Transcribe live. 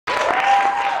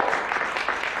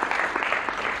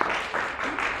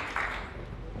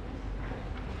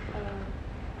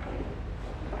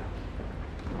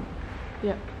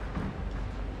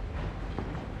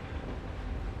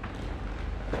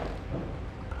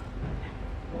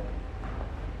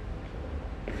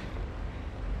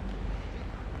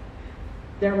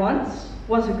There once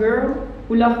was a girl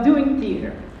who loved doing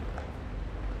theater.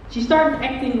 She started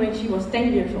acting when she was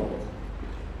 10 years old.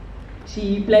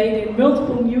 She played in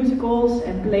multiple musicals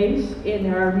and plays in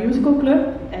her musical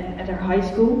club and at her high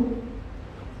school.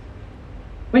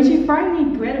 When she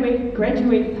finally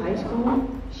graduated high school,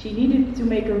 she needed to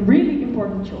make a really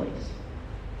important choice.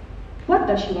 What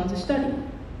does she want to study?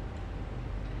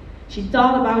 She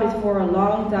thought about it for a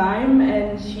long time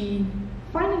and she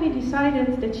finally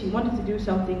decided that she wanted to do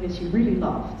something that she really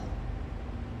loved.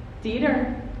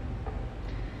 Theater.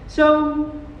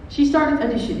 So she started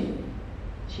auditioning.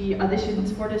 She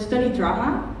auditioned for the study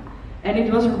drama and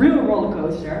it was a real roller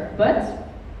coaster, but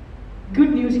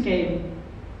good news came.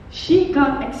 She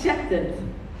got accepted.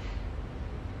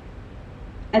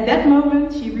 At that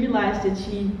moment she realized that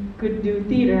she could do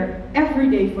theater every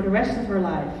day for the rest of her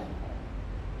life.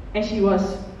 And she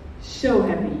was so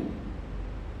happy.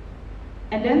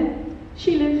 And then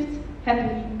she lived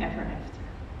happily ever after.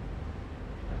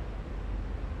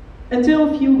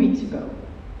 Until a few weeks ago,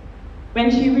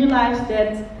 when she realized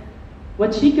that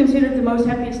what she considered the most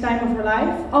happiest time of her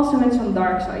life also had some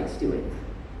dark sides to it.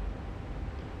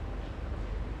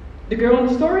 The girl in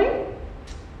the story?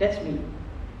 That's me.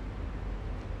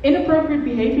 Inappropriate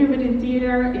behavior within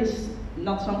theater is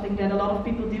not something that a lot of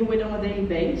people deal with on a daily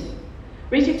basis,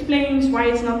 which explains why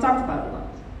it's not talked about a lot.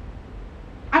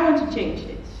 I want to change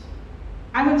this.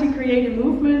 I want to create a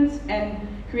movement and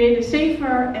create a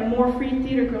safer and more free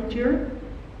theater culture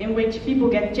in which people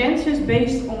get chances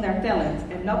based on their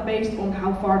talent and not based on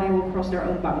how far they will cross their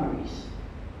own boundaries.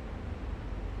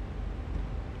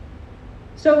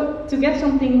 So, to get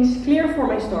some things clear for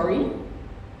my story,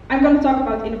 I'm going to talk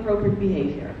about inappropriate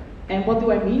behavior. And what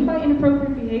do I mean by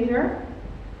inappropriate behavior?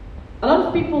 A lot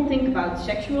of people think about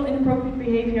sexual inappropriate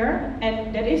behavior,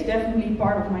 and that is definitely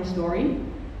part of my story.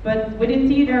 But within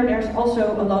theater, there's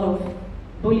also a lot of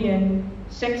bullying,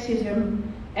 sexism,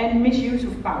 and misuse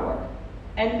of power.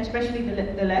 And especially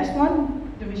the last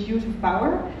one, the misuse of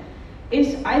power,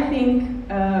 is, I think,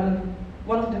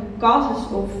 one of the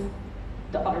causes of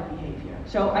the other behavior.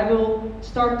 So I will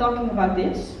start talking about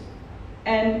this,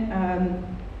 and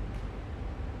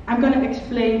I'm going to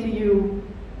explain to you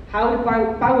how the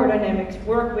power dynamics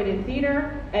work within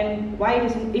theater and why it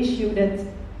is an issue that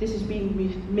this is being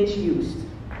misused.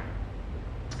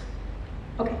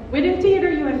 Okay, within theater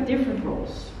you have different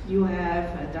roles. You have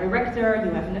a director,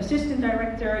 you have an assistant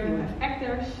director, you have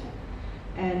actors,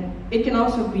 and it can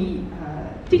also be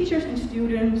teachers and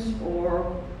students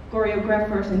or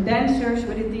choreographers and dancers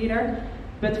within theater.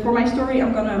 But for my story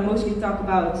I'm going to mostly talk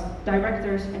about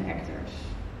directors and actors.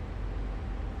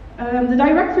 The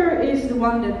director is the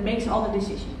one that makes all the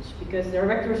decisions, because the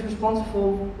director is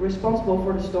responsible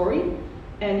for the story,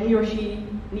 and he or she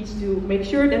needs to make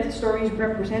sure that the story is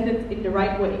represented in the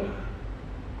right way.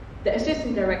 The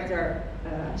assistant director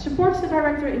supports the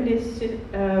director in this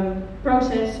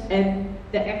process, and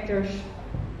the actors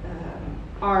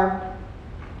are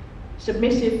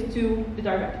submissive to the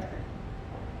director.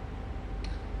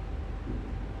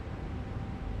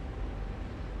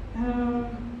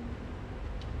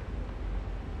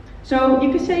 So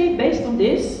you could say, based on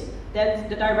this, that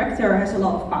the director has a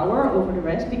lot of power over the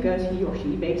rest because he or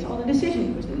she makes all the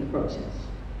decisions within the process.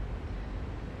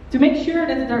 To make sure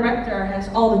that the director has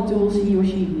all the tools he or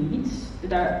she needs,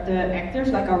 the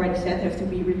actors, like I already said, have to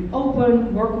be really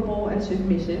open, workable, and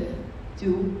submissive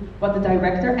to what the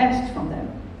director asks from them.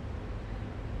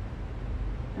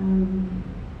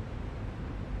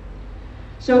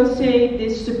 So to say,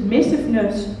 this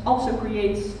submissiveness also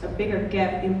creates a bigger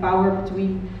gap in power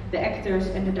between the actors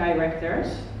and the directors.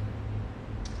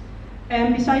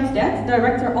 And besides that, the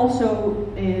director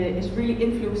also is really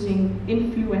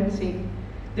influencing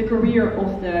the career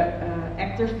of the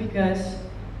actors, because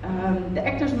the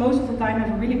actors most of the time have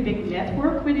a really big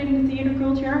network within the theater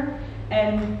culture,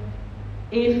 and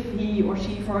if he or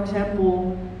she, for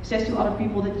example, says to other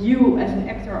people that you as an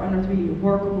actor are not really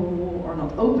workable or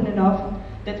not open enough,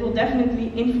 that will definitely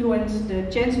influence the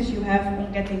chances you have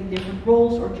on getting different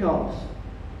roles or jobs.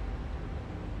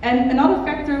 And another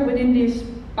factor within this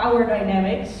power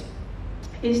dynamics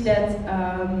is that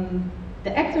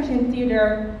the actors in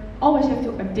theater always have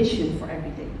to audition for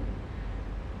everything.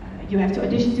 You have to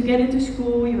audition to get into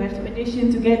school, you have to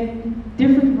audition to get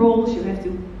different roles, you have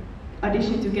to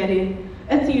audition to get in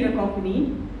a theater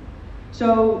company.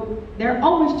 So they're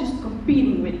always just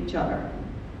competing with each other.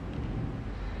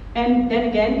 And then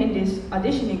again, in this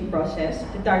auditioning process,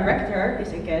 the director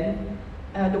is again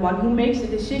the one who makes the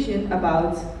decision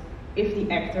about if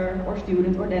the actor or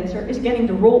student or dancer is getting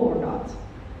the role or not.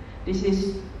 This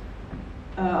is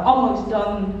almost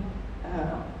done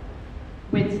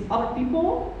with other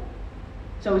people.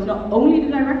 So it's not only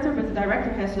the director, but the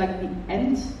director has like the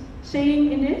end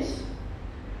saying in this.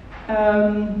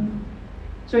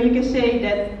 So you can say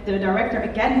that the director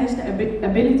again has the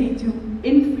ability to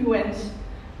influence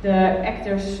the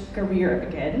actor's career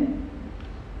again.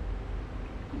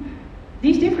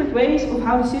 These different ways of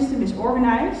how the system is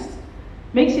organized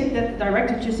makes it that the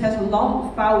director just has a lot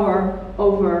of power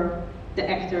over the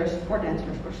actors or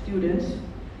dancers or students.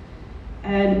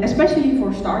 And especially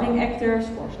for starting actors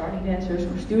or starting dancers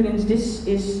or students,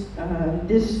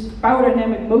 this power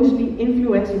dynamic mostly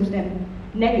influences them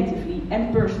negatively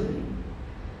and personally.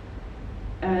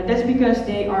 That's because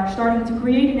they are starting to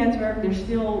create a network, they're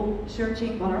still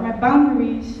searching what are my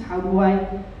boundaries, how do I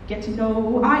get to know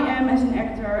who I am as an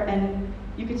actor, and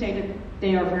you could say that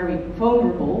they are very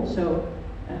vulnerable, so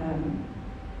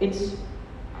it's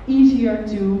easier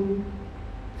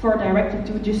for a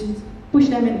director to just push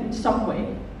them in some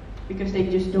way, because they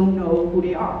just don't know who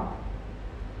they are.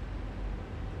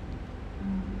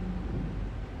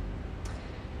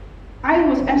 I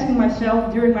was asking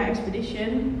myself during my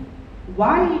expedition,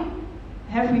 why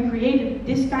have we created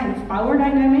this kind of power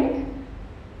dynamic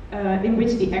in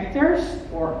which the actors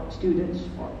or students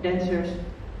or dancers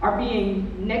are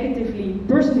being negatively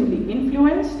personally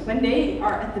influenced when they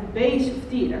are at the base of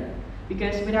theater?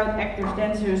 Because without actors,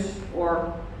 dancers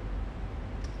or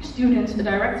students, a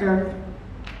director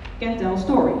can tell a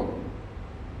story.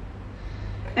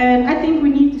 And I think we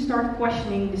need to start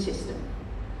questioning the system,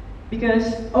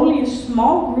 because only a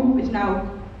small group is now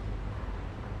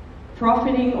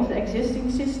profiting of the existing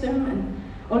system, and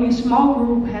only a small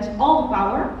group has all the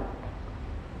power.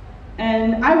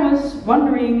 And I was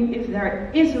wondering if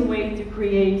there is a way to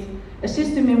create a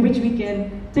system in which we can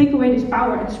take away this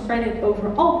power and spread it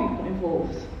over all people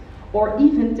involved, or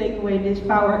even take away this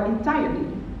power entirely.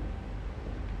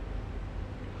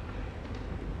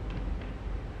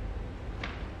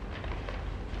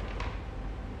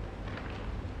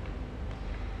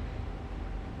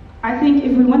 I think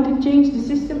if we want to change the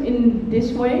system in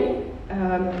this way,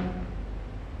 a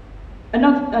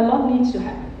lot needs to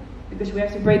happen, because we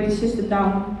have to break the system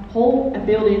down whole and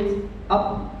build it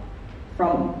up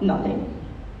from nothing.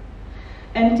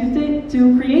 And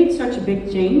to create such a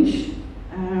big change,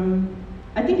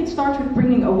 I think it starts with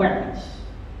bringing awareness.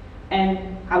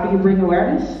 And how do you bring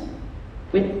awareness?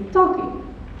 With talking.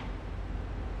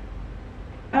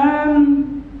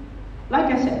 Like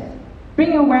I said,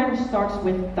 bringing awareness starts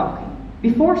with talking.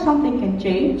 Before something can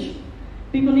change,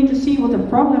 people need to see what the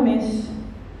problem is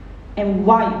and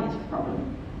why it is a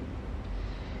problem.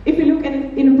 If you look at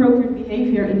inappropriate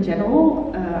behavior in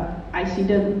general, I see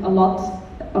that a lot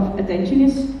of attention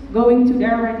is going to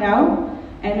there right now.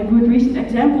 And a good recent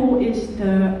example is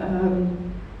the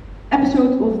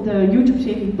episode of the YouTube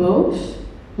series Boos,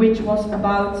 which was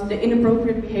about the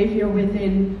inappropriate behavior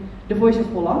within The Voice of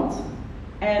Holland.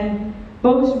 And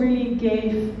Boos really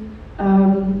gave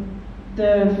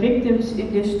the victims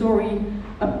in this story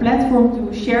a platform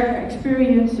to share their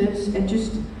experiences and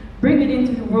just bring it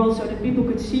into the world so that people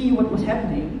could see what was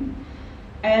happening.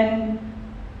 And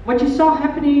what you saw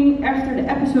happening after the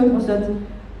episode was that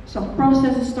some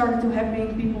processes started to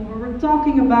happen, people were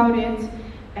talking about it,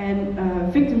 and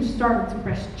victims started to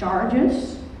press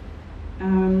charges.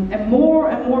 And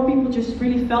more people just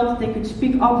really felt that they could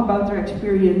speak up about their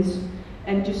experience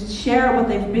and just share what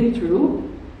they've been through.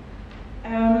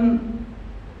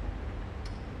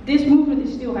 This movement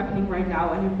is still happening right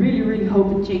now, and I really, really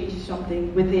hope it changes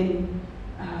something within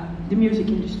the music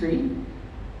industry.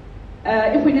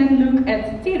 If we then look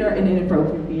at theater and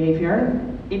inappropriate behavior,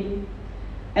 it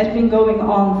has been going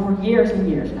on for years and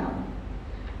years now.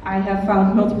 I have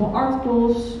found multiple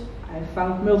articles, I've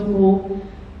found multiple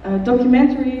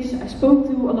documentaries, I spoke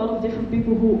to a lot of different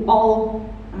people who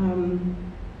all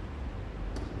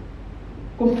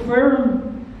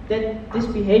confirm that this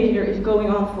behavior is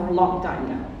going on for a long time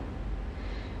now.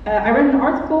 I read an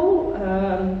article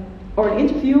or an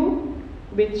interview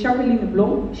with Jacqueline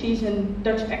Blom. She's a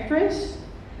Dutch actress,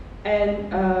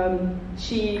 and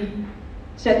she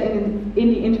said in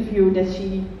the interview that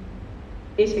she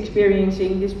is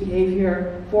experiencing this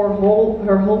behavior for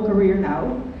her whole career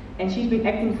now, and she's been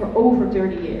acting for over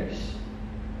 30 years.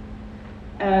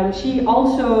 She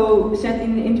also said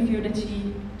in the interview that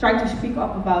she tried to speak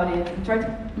up about it and tried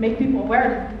to make people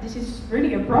aware that this is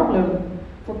really a problem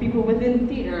for people within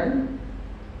theater.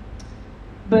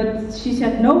 But she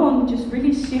said no one just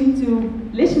really seemed to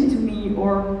listen to me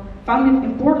or found it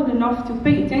important enough to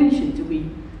pay attention to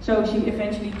me. So she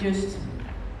eventually just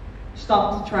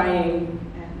stopped trying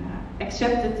and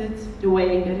accepted it the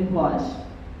way that it was.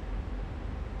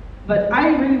 But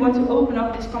I really want to open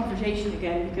up this conversation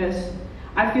again because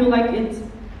I feel like it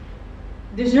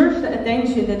deserves the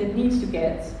attention that it needs to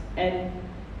get. And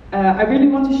I really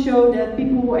want to show that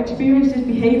people who experience this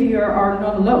behavior are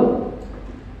not alone.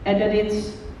 And that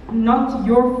it's not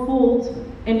your fault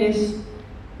in this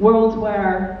world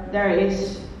where there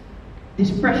is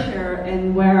this pressure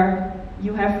and where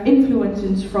you have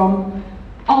influences from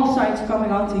all sides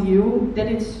coming onto you, that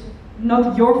it's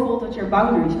not your fault that your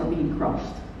boundaries are being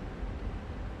crossed.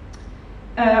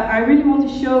 I really want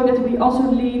to show that we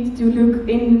also need to look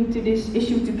into this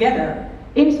issue together,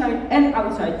 inside and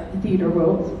outside the theater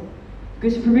world.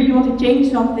 Because if we really want to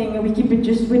change something and we keep it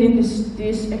just within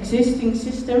this existing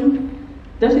system,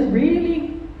 does it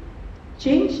really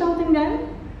change something then?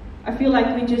 I feel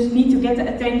like we just need to get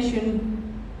the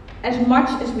attention as much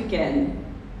as we can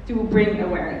to bring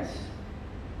awareness.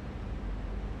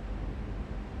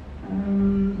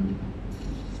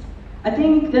 I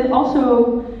think that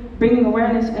also bringing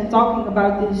awareness and talking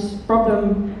about this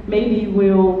problem maybe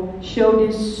will show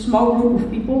this small group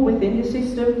of people within the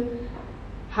system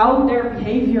how their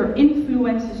behavior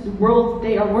influences the world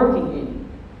they are working in.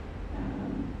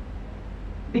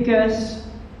 Because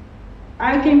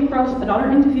I came across another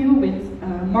interview with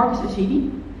Marcus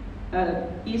Azidi.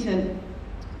 He's a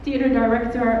theater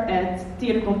director at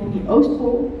theater company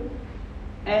Oostpol.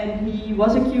 And he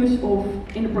was accused of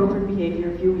inappropriate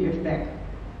behavior a few years back.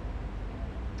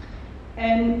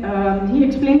 And he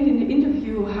explained in the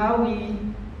interview how he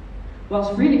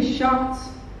was really shocked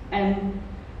and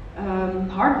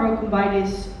heartbroken by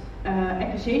these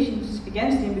accusations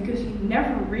against him because he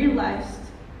never realized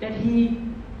that he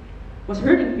was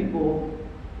hurting people.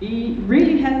 He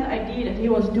really had the idea that he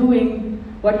was doing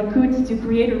what he could to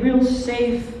create a real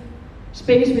safe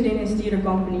space within his theater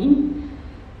company.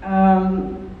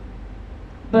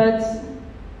 But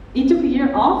he took a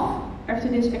year off after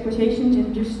these accusations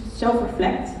and just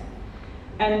self-reflect.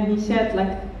 And he said,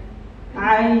 like,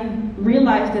 I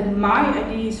realized that my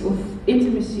ideas of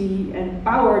intimacy and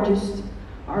power just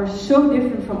are so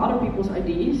different from other people's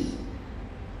ideas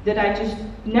that I just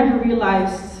never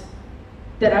realized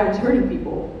that I was hurting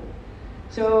people.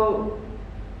 So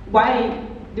why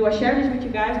do I share this with you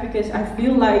guys? Because I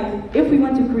feel like if we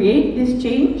want to create this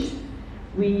change,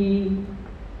 we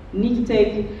need to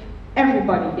take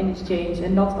everybody in this change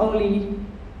and not only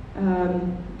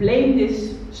blame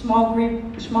this small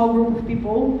group of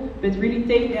people, but really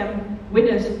take them with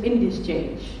us in this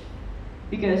change.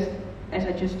 Because, as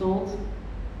I just told,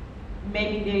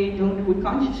 maybe they don't do it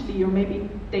consciously or maybe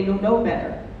they don't know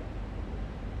better.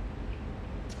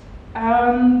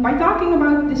 By talking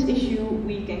about this issue,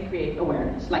 we can create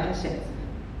awareness, like I said.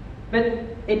 But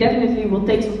it definitely will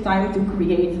take some time to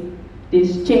create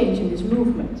this change in this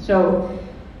movement. So,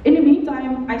 in the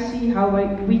meantime, I see how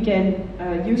we can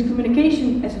use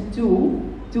communication as a tool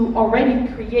to already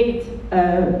create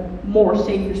a more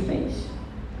safer space.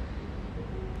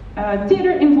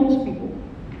 Theater involves people.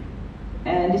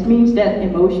 And this means that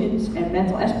emotions and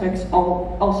mental aspects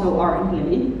also are in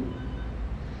play.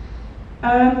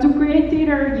 To create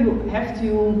theater, you have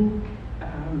to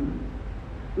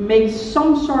make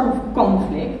some sort of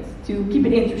conflict to keep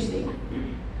it interesting.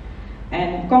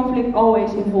 And conflict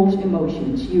always involves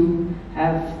emotions. You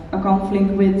have a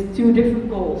conflict with two different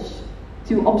goals,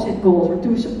 two opposite goals or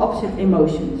two opposite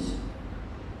emotions.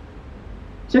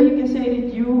 So you can say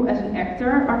that you as an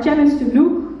actor are challenged to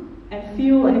look and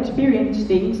feel and experience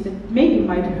things that maybe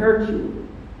might hurt you.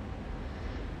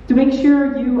 To make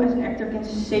sure you as an actor can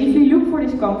safely look for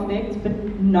this conflict but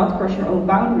not cross your own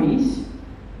boundaries,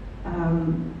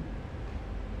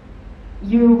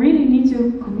 you really need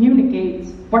to communicate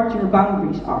what your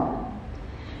boundaries are.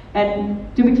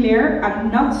 And to be clear, I'm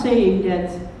not saying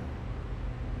that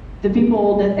the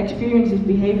people that experience this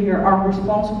behavior are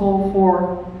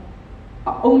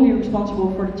only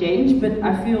responsible for the change, but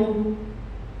I feel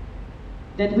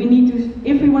that we need to,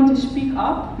 if we want to speak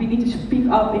up, we need to speak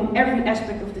up in every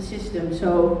aspect of the system.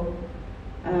 So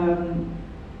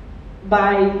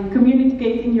by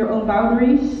communicating your own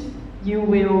boundaries, you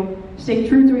will stay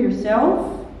true to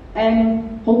yourself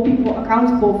and hold people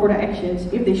accountable for their actions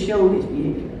if they show this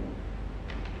behavior.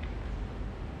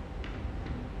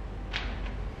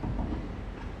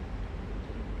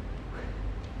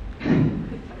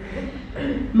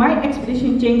 My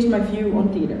expedition changed my view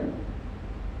on theater.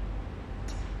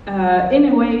 In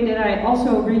a way that I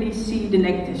also really see the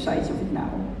negative sides of it now.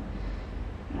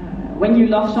 When you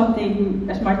love something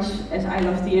as much as I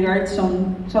love theater, it's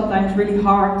sometimes really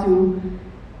hard to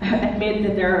admit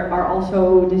that there are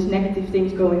also these negative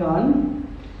things going on.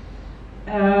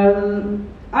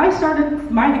 I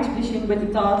started my expedition with the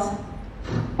thought,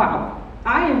 wow,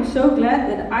 I am so glad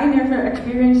that I never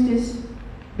experienced this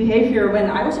behavior when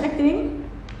I was acting.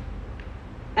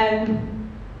 And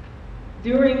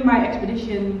during my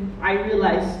expedition, I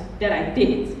realized that I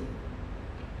did.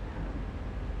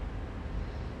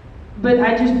 But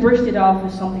I just brushed it off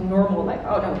as something normal, like,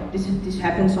 oh no, this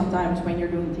happens sometimes when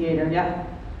you're doing theater. Yeah,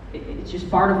 it's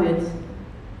just part of it.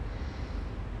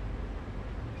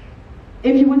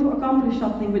 If you want to accomplish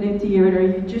something within theater,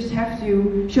 you just have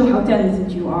to show how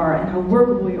talented you are and how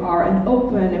workable you are and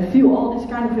open and feel all these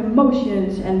kind of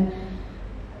emotions. And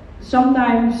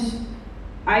sometimes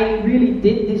I really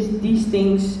did these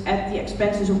things at the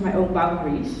expenses of my own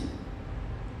boundaries.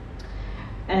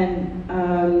 And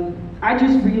I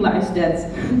just realized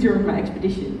that during my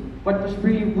expedition, what was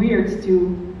really weird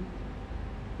to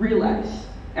realize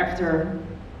after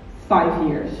 5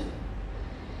 years.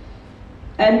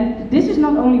 And this is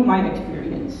not only my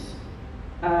experience,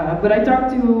 but I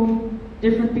talked to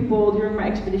different people during my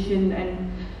expedition,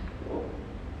 and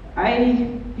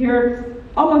I heard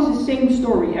almost the same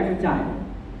story every time.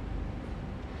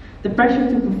 The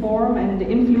pressure to perform and the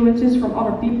influences from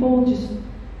other people just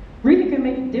really can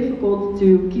make it difficult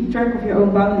to keep track of your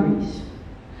own boundaries.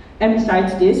 And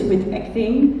besides this, with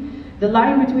acting, the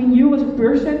line between you as a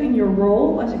person and your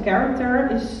role as a character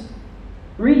is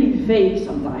really vague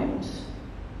sometimes.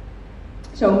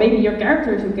 So maybe your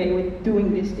character is okay with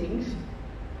doing these things,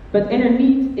 but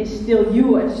underneath is still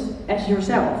you as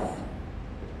yourself.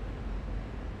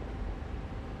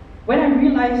 When I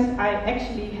realized I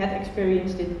actually had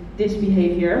experienced this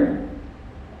behavior,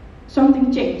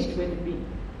 something changed with me.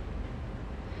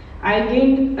 I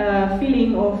gained a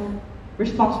feeling of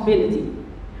responsibility.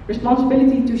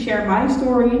 Responsibility to share my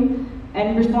story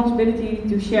and responsibility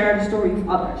to share the story of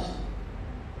others.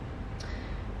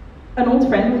 An old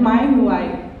friend of mine who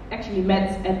I actually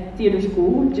met at theater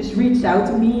school just reached out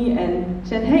to me and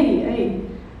said, hey,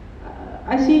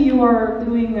 I see you are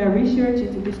doing research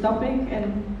into this topic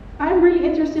and I'm really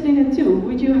interested in it too.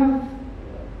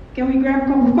 Can we grab a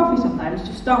cup of coffee sometimes,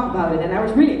 just talk about it? And I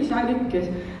was really excited because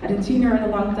I hadn't seen her in a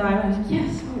long time. I was like,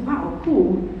 yes, oh wow,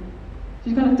 cool.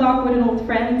 She's gonna talk with an old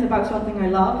friend about something I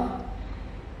love.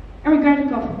 And we grabbed a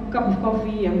cup of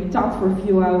coffee and we talked for a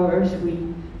few hours.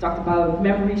 We talked about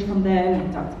memories from then,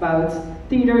 we talked about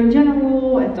theater in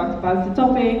general, and talked about the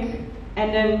topic.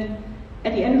 And then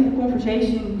at the end of the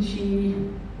conversation, she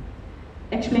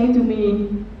explained to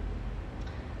me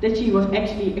that she was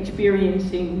actually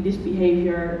experiencing this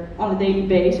behavior on a daily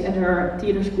basis at her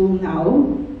theater school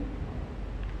now.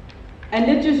 And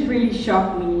that just really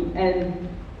shocked me, and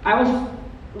I was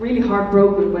really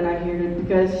heartbroken when I heard it,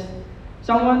 because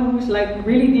someone who's like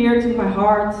really dear to my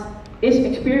heart is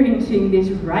experiencing this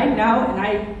right now, and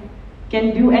I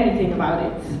can't do anything about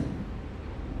it.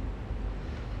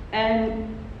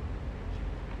 And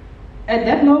at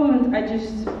that moment, I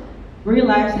just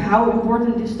realized how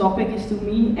important this topic is to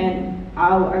me and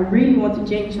how I really want to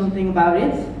change something about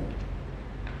it.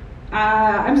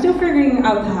 I'm still figuring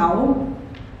out how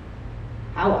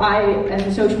I, as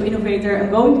a social innovator, am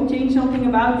going to change something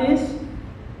about this.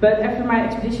 But after my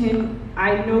expedition,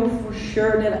 I know for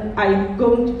sure that I'm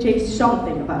going to change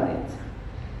something about it.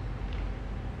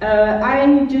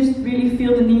 I just really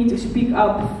feel the need to speak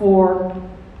up for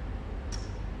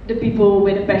the people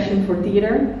with a passion for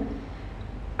theater.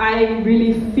 I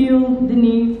really feel the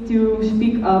need to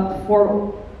speak up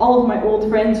for all of my old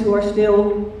friends who are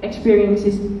still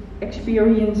experiencing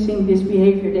this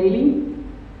behavior daily.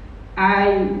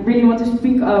 I really want to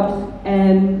speak up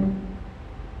and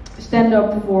stand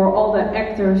up for all the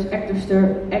actors,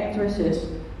 actresses,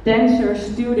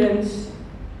 dancers, students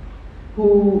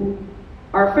who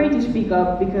are afraid to speak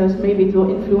up because maybe it will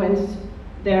influence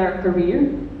their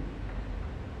career.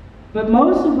 But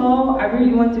most of all, I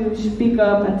really want to speak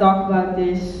up and talk about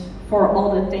this for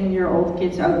all the 10-year-old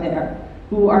kids out there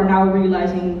who are now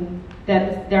realizing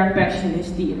that their passion is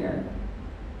theater.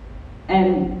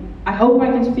 And I hope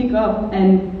I can speak up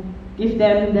and give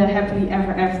them the happily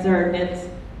ever after that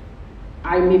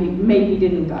I maybe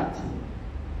didn't got.